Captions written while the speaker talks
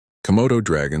Komodo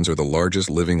dragons are the largest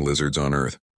living lizards on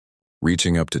Earth,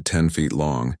 reaching up to 10 feet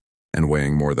long and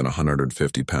weighing more than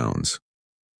 150 pounds.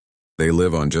 They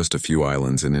live on just a few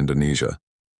islands in Indonesia,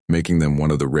 making them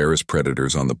one of the rarest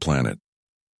predators on the planet.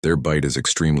 Their bite is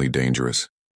extremely dangerous.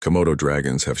 Komodo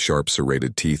dragons have sharp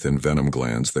serrated teeth and venom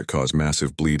glands that cause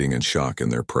massive bleeding and shock in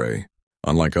their prey.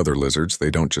 Unlike other lizards, they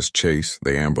don't just chase,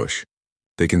 they ambush.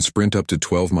 They can sprint up to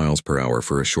 12 miles per hour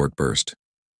for a short burst.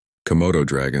 Komodo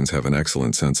dragons have an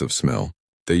excellent sense of smell.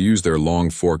 They use their long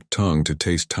forked tongue to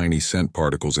taste tiny scent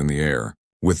particles in the air.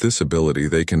 With this ability,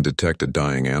 they can detect a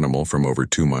dying animal from over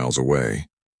 2 miles away.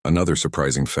 Another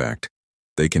surprising fact,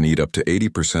 they can eat up to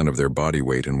 80% of their body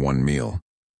weight in one meal.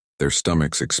 Their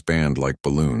stomachs expand like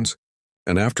balloons,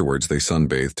 and afterwards they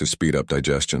sunbathe to speed up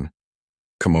digestion.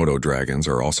 Komodo dragons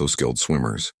are also skilled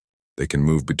swimmers. They can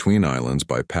move between islands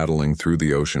by paddling through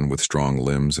the ocean with strong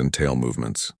limbs and tail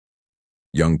movements.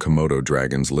 Young Komodo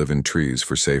dragons live in trees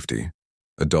for safety.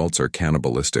 Adults are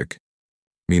cannibalistic,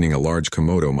 meaning a large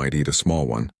Komodo might eat a small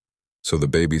one, so the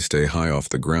babies stay high off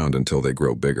the ground until they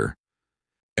grow bigger.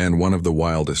 And one of the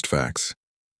wildest facts,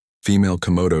 female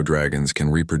Komodo dragons can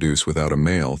reproduce without a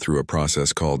male through a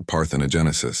process called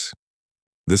parthenogenesis.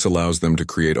 This allows them to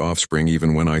create offspring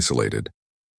even when isolated,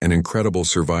 an incredible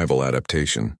survival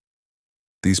adaptation.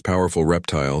 These powerful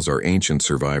reptiles are ancient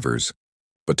survivors,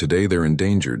 but today they're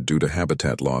endangered due to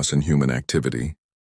habitat loss and human activity.